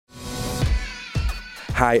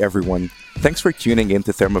Hi, everyone. Thanks for tuning in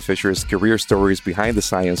to Thermo Fisher's Career Stories Behind the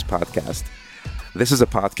Science podcast. This is a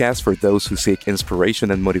podcast for those who seek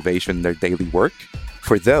inspiration and motivation in their daily work,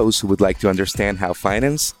 for those who would like to understand how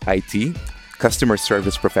finance, IT, customer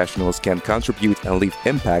service professionals can contribute and leave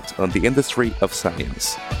impact on the industry of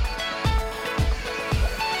science.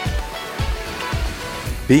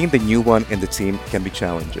 Being the new one in the team can be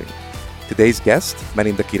challenging. Today's guest,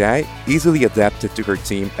 Melinda Kirai, easily adapted to her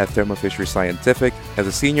team at Thermo Fisher Scientific as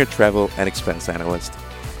a senior travel and expense analyst.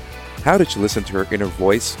 How did she listen to her inner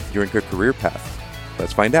voice during her career path?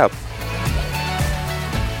 Let's find out.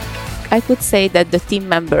 I could say that the team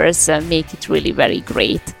members make it really very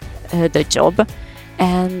great, the job,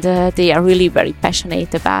 and they are really very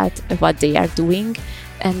passionate about what they are doing,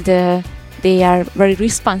 and they are very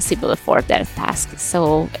responsible for their tasks.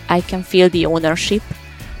 So I can feel the ownership,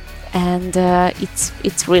 and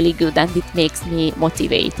it's really good, and it makes me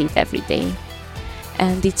motivated every day.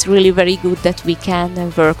 And it's really very good that we can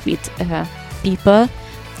work with people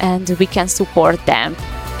and we can support them.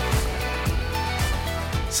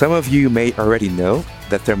 Some of you may already know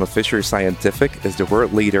that Thermo Fisher Scientific is the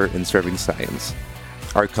world leader in serving science.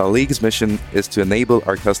 Our colleague's mission is to enable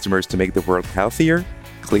our customers to make the world healthier,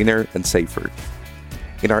 cleaner, and safer.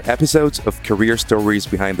 In our episodes of Career Stories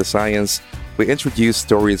Behind the Science, we introduce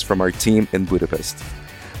stories from our team in Budapest.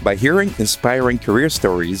 By hearing inspiring career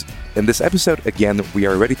stories, in this episode again, we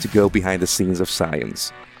are ready to go behind the scenes of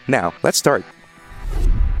science. Now, let's start.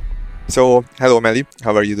 So, hello Meli,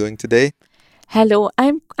 how are you doing today? Hello,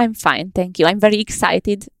 I'm fine, thank you. I'm very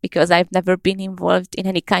excited because I've never been involved in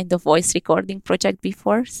any kind of voice recording project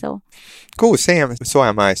before. So cool, same. So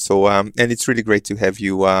am I. And it's really great to have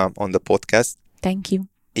you on the podcast. Thank you.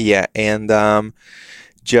 Yeah, and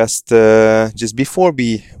just before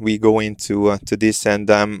we go into to this, and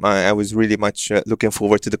I was really much looking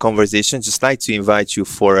forward to the conversation. Just like to invite you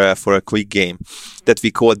for a quick game that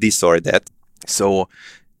we call This or That. So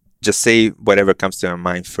just say whatever comes to your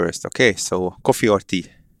mind first. Okay, so coffee or tea?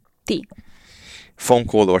 Tea. Phone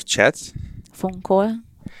call or chat? Phone call.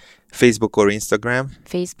 Facebook or Instagram?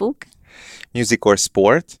 Facebook. Music or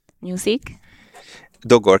sport? Music.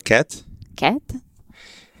 Dog or cat? Cat.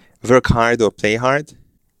 Work hard or play hard?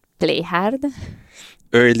 Play hard.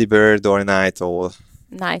 Early bird or night owl?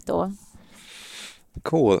 Night owl.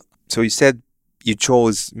 Cool. So you said you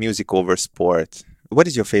chose music over sport. What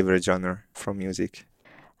is your favorite genre from music?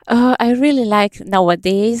 I really like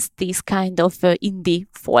nowadays this kind of indie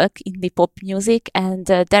folk, indie pop music, and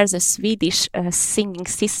there's a Swedish singing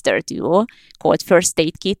sister duo called First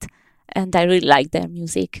Aid Kit, and I really like their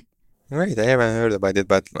music. Right, I haven't heard about it,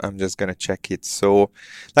 but I'm just gonna check it. So,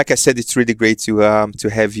 like I said, it's really great to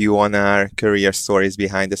have you on our Career Stories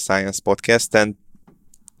Behind the Science podcast, and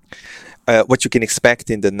what you can expect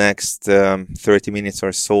in the next 30 minutes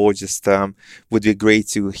or so. Just would be great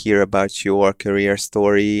to hear about your career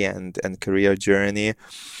story and career journey.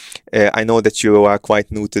 I know that you are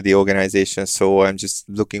quite new to the organization, so I'm just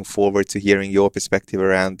looking forward to hearing your perspective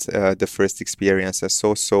around the first experiences.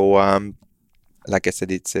 Like I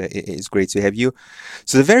said, it's great to have you.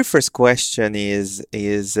 So the very first question is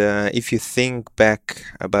if you think back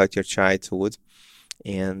about your childhood,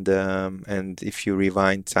 and if you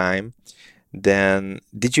rewind time, then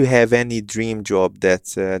did you have any dream job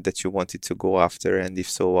that you wanted to go after, and if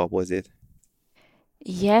so, what was it?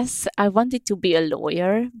 Yes, I wanted to be a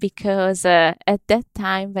lawyer because at that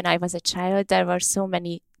time when I was a child, there were so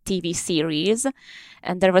many TV series,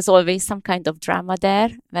 and there was always some kind of drama there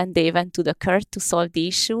when they went to the court to solve the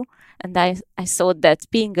issue. And I thought that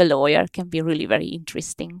being a lawyer can be really very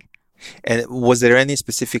interesting. And was there any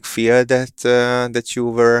specific field that you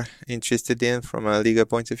were interested in from a legal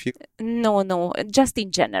point of view? No, just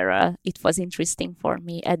in general, it was interesting for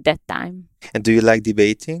me at that time. And do you like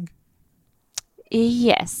debating?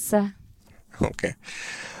 Yes. Okay.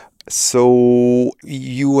 So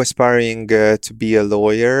you aspiring to be a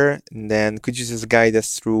lawyer, then could you just guide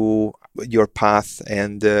us through your path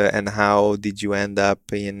and how did you end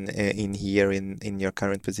up in here in your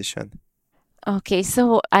current position? Okay,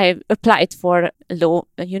 so I applied for law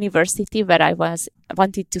university where I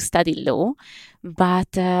wanted to study law,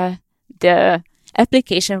 but the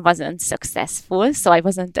application wasn't successful, so I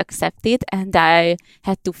wasn't accepted, and I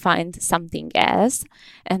had to find something else.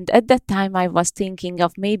 And at that time, I was thinking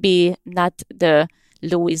of maybe not the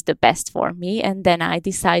law is the best for me, and then I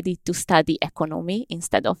decided to study economy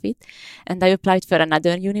instead of it. And I applied for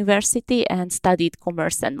another university and studied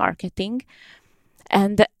commerce and marketing.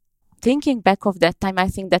 And thinking back of that time, I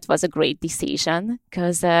think that was a great decision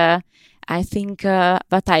because I think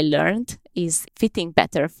what I learned is fitting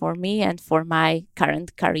better for me and for my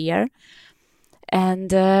current career.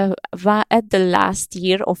 And at the last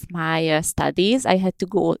year of my studies, I had to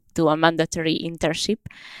go to a mandatory internship,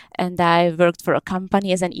 and I worked for a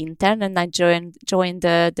company as an intern, and I joined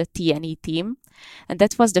the T&E team. And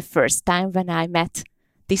that was the first time when I met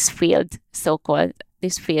this field,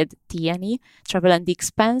 this field T&E, travel and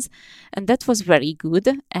expense. And that was very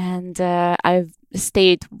good. And I've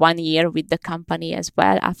stayed 1 year with the company as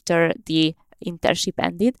well after the internship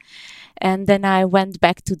ended. And then I went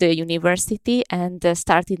back to the university and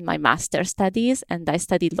started my master studies, and I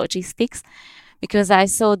studied logistics because I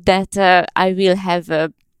saw that I will have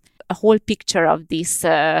a whole picture of this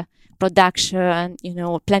production,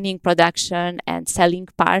 planning production and selling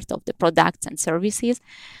part of the products and services.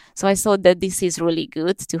 So I thought that this is really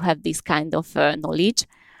good to have this kind of knowledge.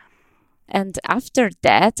 And after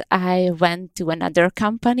that, I went to another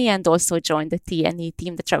company and also joined the T&E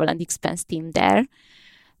team, the travel and expense team there.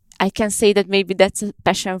 I can say that maybe that's a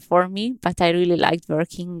passion for me, but I really liked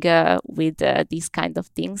working with these kind of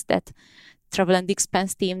things that travel and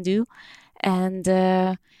expense team do.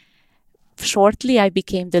 And shortly, I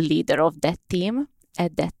became the leader of that team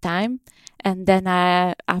at that time. And then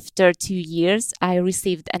after 2 years, I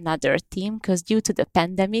received another team because due to the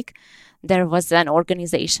pandemic, there was an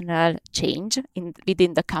organizational change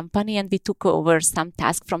within the company, and we took over some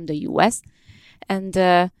tasks from the US. And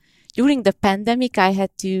during the pandemic, we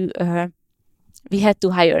had to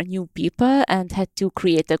hire new people and had to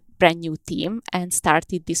create a brand new team and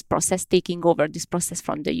started this process, taking over this process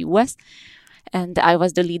from the US. And I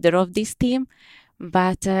was the leader of this team.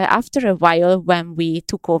 But after a while, when we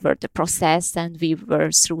took over the process and we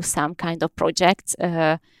were through some kind of projects,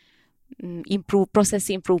 process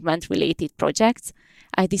improvement related projects,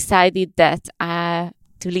 I decided that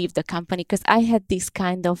to leave the company because I had this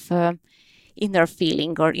kind of inner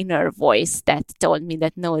feeling or inner voice that told me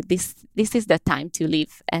that no, this is the time to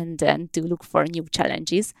leave and to look for new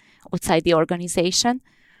challenges outside the organization.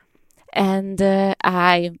 And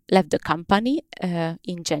I left the company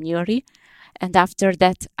in January. And after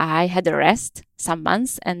that, I had a rest, some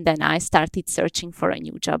months, and then I started searching for a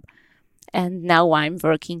new job. And now I'm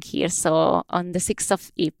working here. So on the 6th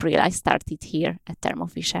of April, I started here at Thermo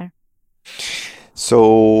Fisher.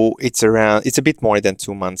 So it's a bit more than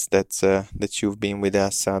 2 months that you've been with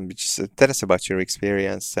us. Just tell us about your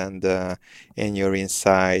experience and your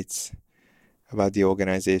insights about the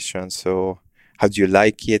organization. So how do you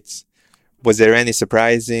like it? Was there any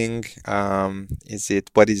surprising?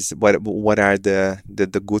 What are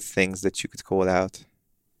the good things that you could call out?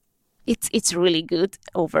 It's really good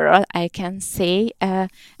overall, I can say.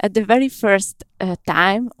 At the very first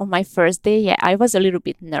time, on my first day, I was a little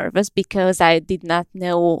bit nervous because I did not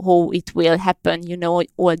know how it will happen,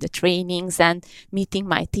 all the trainings and meeting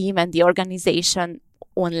my team and the organization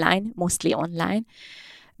online, mostly online.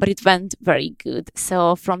 But it went very good.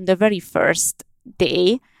 So from the very first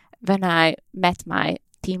day, when I met my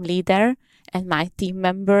team leader and my team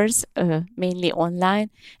members, mainly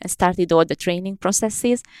online, and started all the training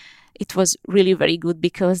processes, it was really very good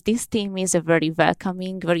because this team is a very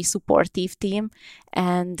welcoming, very supportive team.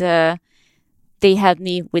 And they helped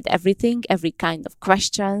me with everything, every kind of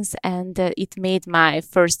questions. And it made my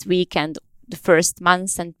first week and the first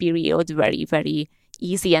months and period very, very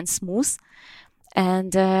easy and smooth.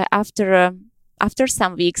 And after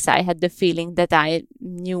some weeks, I had the feeling that I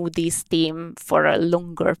knew this team for a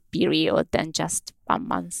longer period than just 1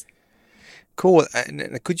 month. Cool.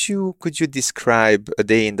 And could you describe a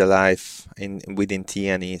day in the life within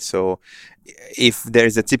T&E? So, if there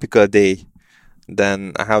is a typical day,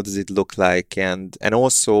 then how does it look like? And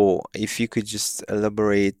also, if you could just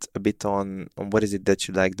elaborate a bit on what is it that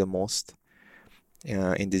you like the most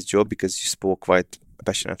in this job, because you spoke quite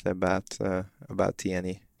passionately about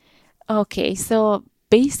T&E. Okay, so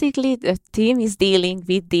basically the team is dealing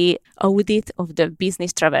with the audit of the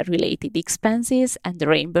business travel related expenses and the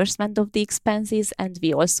reimbursement of the expenses, and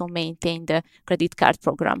we also maintain the credit card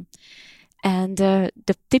program. And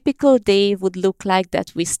the typical day would look like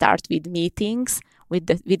that we start with meetings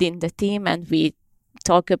within the team, and we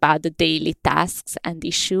talk about the daily tasks and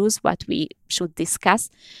issues, what we should discuss.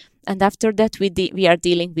 And after that, we are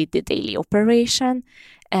dealing with the daily operation.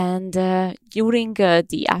 And during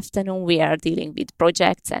the afternoon, we are dealing with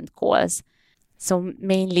projects and calls. So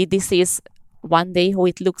mainly this is one day how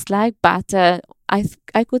it looks like, but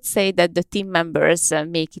I could say that the team members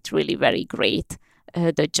make it really very great,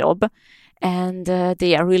 the job. And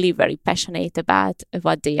they are really very passionate about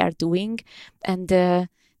what they are doing. And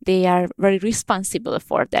they are very responsible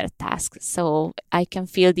for their tasks. So I can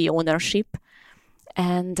feel the ownership.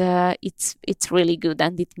 And it's really good,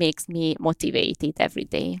 and it makes me motivated every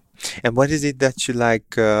day. And what is it that you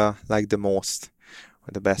like the most?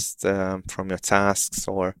 the best from your tasks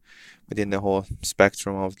or within the whole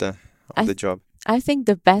spectrum of the job? I think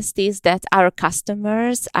the best is that our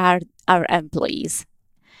customers are our employees.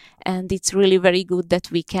 And it's really very good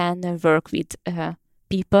that we can work with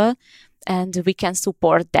people and we can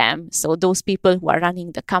support them. So those people who are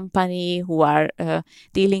running the company, who are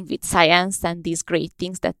dealing with science and these great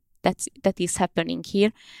things that is happening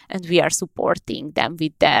here, and we are supporting them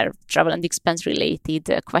with their travel and expense related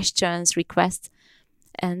questions, requests.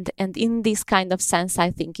 And in this kind of sense,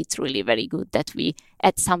 I think it's really very good that we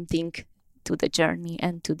add something to the journey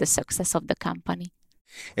and to the success of the company.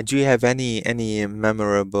 And do you have any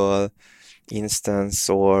memorable instance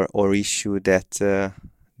or issue that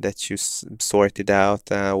you sorted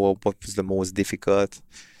out? Or what was the most difficult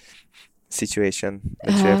situation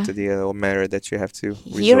that you have to deal or matter that you have to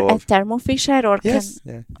Here resolve? at Thermo Fisher, or Yes,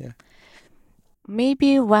 yeah.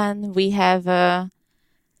 maybe when we have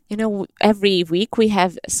every week we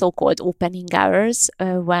have so-called opening hours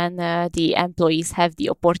when the employees have the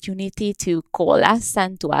opportunity to call us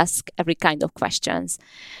and to ask every kind of questions.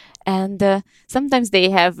 And sometimes they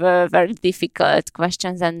have very difficult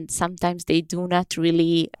questions, and sometimes they do not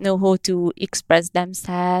really know how to express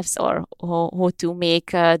themselves or how to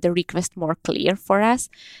make the request more clear for us.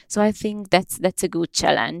 So I think that's a good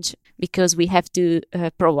challenge because we have to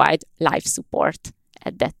provide live support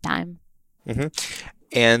at that time. Mm-hmm.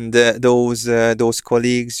 And those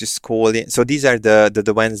colleagues just call in. So these are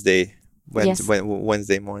the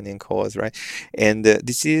Wednesday morning calls, right? And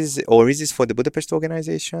this is for the Budapest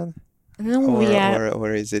organization? No,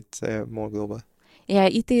 or is it more global? Yeah,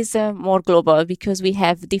 it is more global because we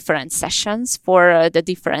have different sessions for the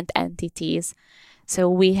different entities. So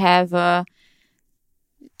we have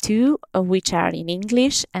two which are in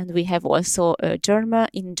English, and we have also German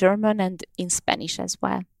and in Spanish as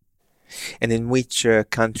well. And in which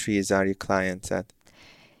countries are your clients at?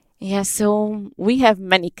 Yeah, so we have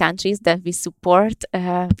many countries that we support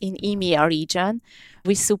in EMEA region.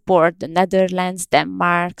 We support the Netherlands,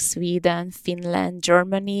 Denmark, Sweden, Finland,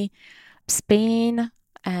 Germany, Spain,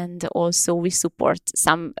 and also we support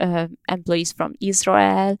some employees from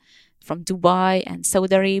Israel, from Dubai and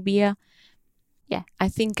Saudi Arabia. Yeah, I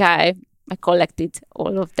think I collected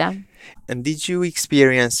all of them. And did you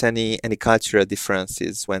experience any cultural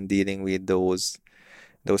differences when dealing with those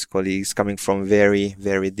colleagues coming from very,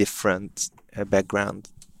 very different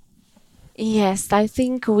backgrounds? Yes, I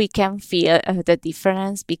think we can feel the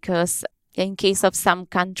difference because in case of some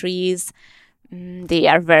countries, they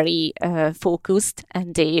are very focused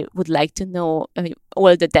and they would like to know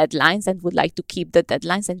all the deadlines and would like to keep the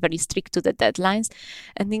deadlines and very strict to the deadlines.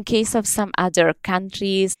 And in case of some other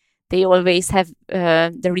countries, they always have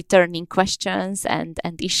the returning questions and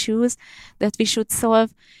issues that we should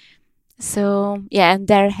solve. So, yeah, and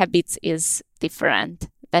their habits is different.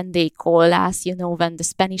 When they call us, when the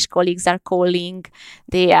Spanish colleagues are calling,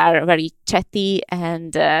 they are very chatty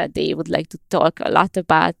and they would like to talk a lot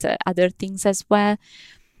about other things as well.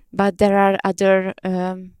 But there are other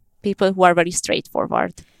people who are very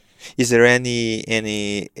straightforward. Is there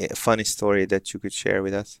any funny story that you could share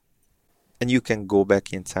with us? And you can go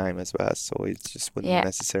back in time as well, so it just wouldn't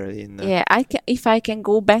necessarily. If I can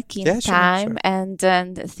go back in time sure.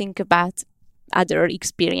 and think about other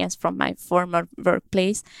experience from my former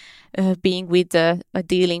workplace, being with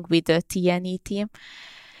dealing with the T&E team,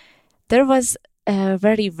 there was a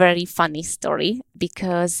very, very funny story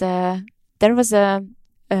because there was a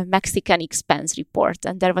Mexican expense report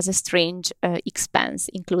and there was a strange expense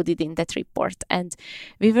included in that report, and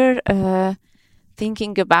we were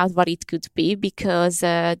thinking about what it could be because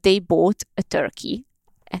they bought a turkey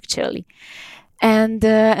actually. And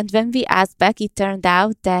when we asked back, it turned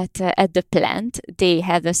out that at the plant, they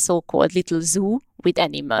had a so-called little zoo with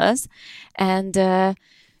animals. And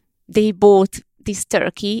they bought this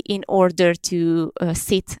turkey in order to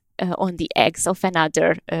sit on the eggs of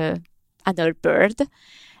another bird.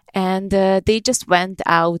 And they just went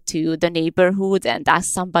out to the neighborhood and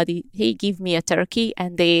asked somebody, hey, give me a turkey.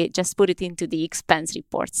 And they just put it into the expense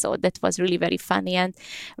report. So that was really very funny. And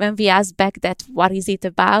when we asked back that what is it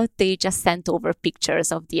about, they just sent over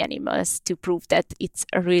pictures of the animals to prove that it's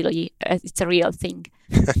a real thing.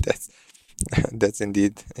 That's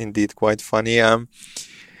indeed quite funny.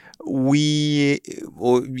 You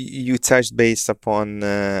touched base upon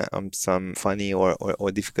some funny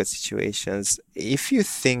or difficult situations. If you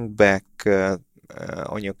think back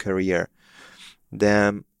on your career,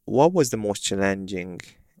 then what was the most challenging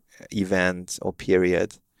event or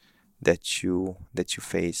period that you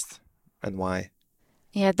faced, and why?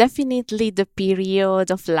 Yeah, definitely the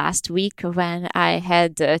period of last week when I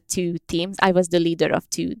had two teams. I was the leader of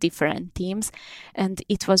two different teams, and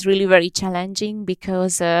it was really very challenging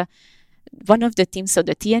because one of the teams, so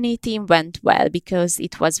the TNA team, went well because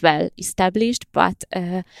it was well established, but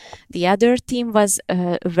the other team was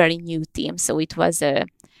a very new team. So it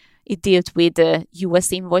dealt with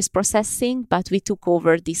US invoice processing, but we took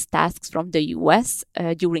over these tasks from the US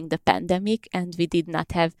during the pandemic, and we did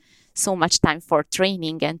not have so much time for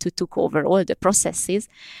training and to took over all the processes.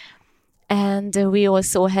 And we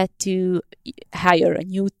also had to hire a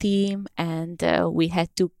new team, and we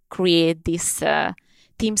had to create this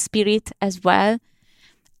team spirit as well.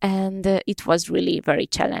 And it was really very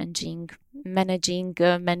challenging managing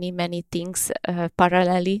many things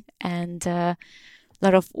parallelly, and a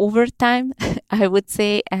lot of overtime, I would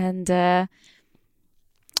say, and to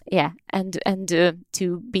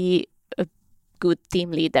be a good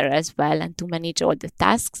team leader as well, and to manage all the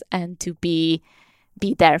tasks, and to be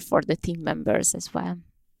there for the team members as well.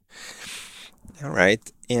 All right.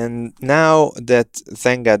 And now that,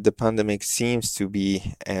 thank God, the pandemic seems to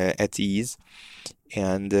be at ease,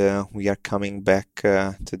 and we are coming back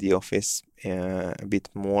to the office a bit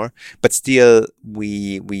more, but still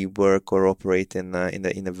we work or operate in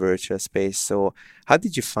a virtual space. So how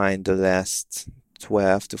did you find the last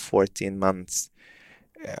 12 to 14 months?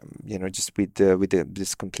 Just with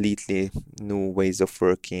this completely new ways of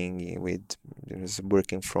working, with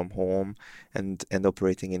working from home and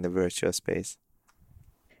operating in the virtual space.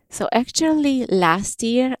 So actually, last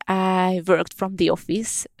year I worked from the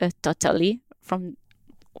office totally from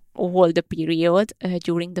all the period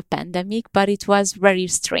during the pandemic, but it was very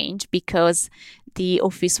strange because the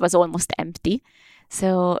office was almost empty.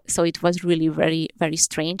 So it was really very, very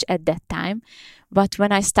strange at that time. But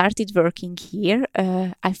when I started working here,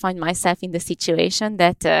 I find myself in the situation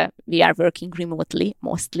that we are working remotely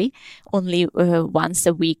mostly. Only once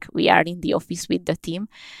a week we are in the office with the team.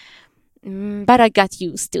 But I got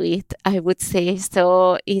used to it, I would say.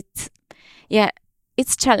 So it's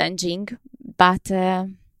challenging, but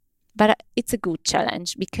it's a good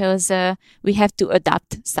challenge because we have to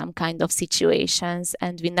adapt some kind of situations,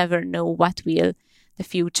 and we never know what will the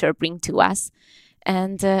future bring to us.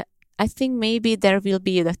 And I think maybe there will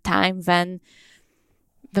be the time when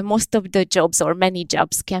the most of the jobs or many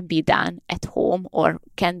jobs can be done at home or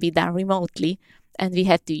can be done remotely, and we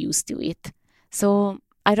have to use to it. So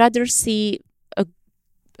I rather see a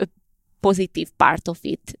positive part of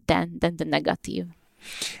it than the negative.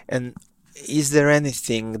 And is there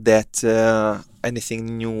anything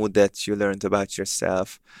anything new that you learned about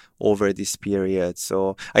yourself over this period?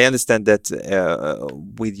 So I understand that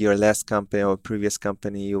with your last company or previous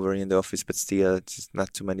company, you were in the office, but still just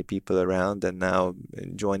not too many people around, and now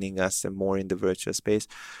joining us and more in the virtual space.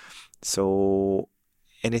 So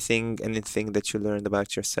anything that you learned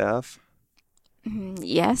about yourself?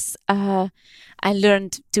 Yes, I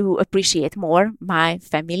learned to appreciate more my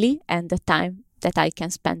family and the time that I can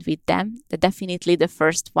spend with them. Definitely the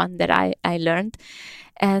first one that I learned.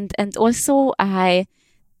 And also I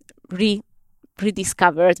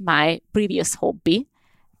rediscovered my previous hobby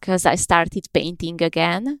because I started painting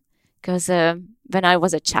again. Because when I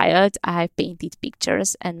was a child, I painted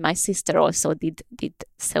pictures, and my sister also did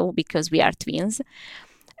so because we are twins.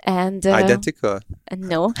 And identical?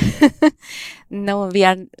 No, no,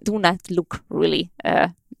 do not look really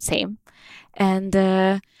same.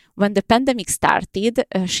 And when the pandemic started,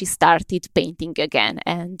 she started painting again,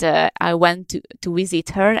 and I went to visit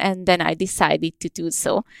her, and then I decided to do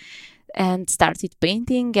so and started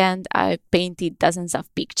painting, and I painted dozens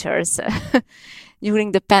of pictures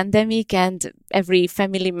during the pandemic, and every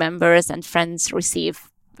family members and friends receive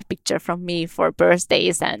a picture from me for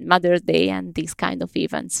birthdays and Mother's Day and these kind of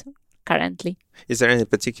events currently. Is there any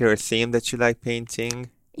particular theme that you like painting?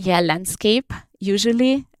 Yeah, landscape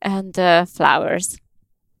usually, and flowers.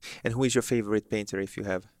 And who is your favorite painter, if you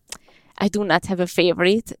have? I do not have a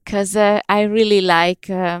favorite because I really like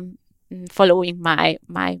following my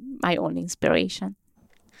own inspiration.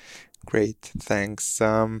 Great, thanks.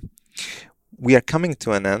 We are coming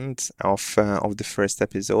to an end of the first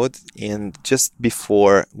episode, and just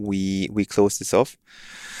before we close this off,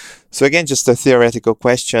 so again, just a theoretical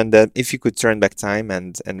question that if you could turn back time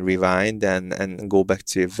and rewind and go back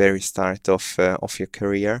to the very start of your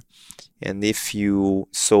career, and if you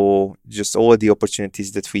saw just all the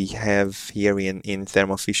opportunities that we have here in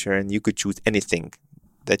Thermo Fisher, and you could choose anything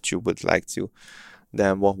that you would like to,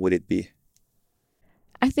 then what would it be?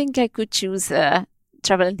 I think I could choose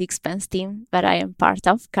travel and expense team that I am part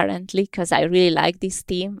of currently because I really like this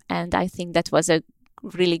team, and I think that was a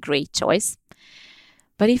really great choice.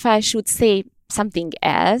 But if I should say something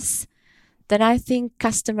else, then I think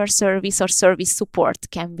customer service or service support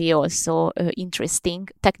can be also interesting,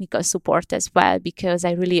 technical support as well, because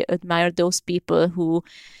I really admire those people who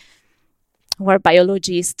are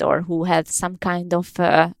biologists or who have some kind of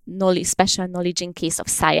knowledge, special knowledge in case of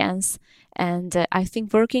science. And I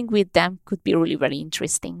think working with them could be really very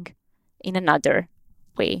interesting in another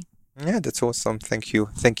way. Yeah, that's awesome. Thank you.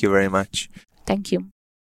 Thank you very much. Thank you.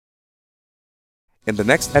 In the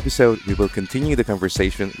next episode, we will continue the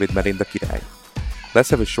conversation with Merinda Király.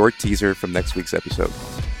 Let's have a short teaser from next week's episode.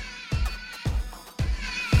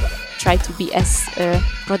 Try to be as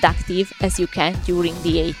productive as you can during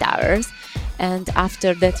the 8 hours, and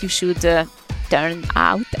after that you should turn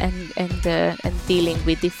out and dealing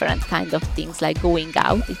with different kind of things, like going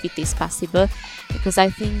out if it is possible, because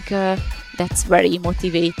I think that's very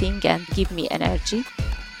motivating and give me energy.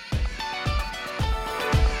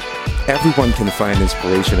 Everyone can find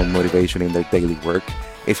inspiration and motivation in their daily work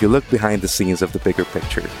if you look behind the scenes of the bigger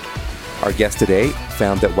picture. Our guest today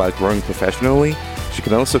found that while growing professionally, she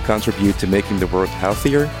can also contribute to making the world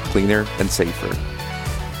healthier, cleaner, and safer.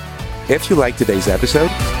 If you liked today's episode,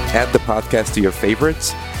 add the podcast to your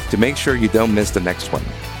favorites to make sure you don't miss the next one.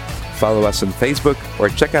 Follow us on Facebook or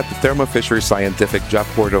check out the Thermo Fisher Scientific job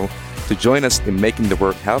portal to join us in making the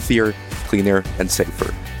world healthier, cleaner, and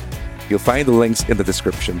safer. You'll find the links in the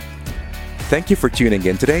description. Thank you for tuning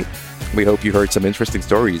in today. We hope you heard some interesting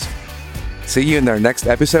stories. See you in our next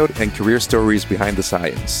episode and career stories behind the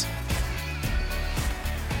science.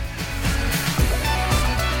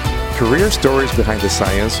 Career Stories Behind the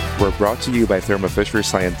Science were brought to you by Thermo Fisher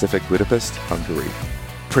Scientific Budapest, Hungary.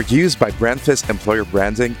 Produced by Brandfist Employer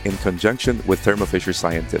Branding in conjunction with Thermo Fisher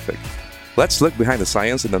Scientific. Let's look behind the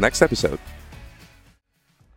science in the next episode.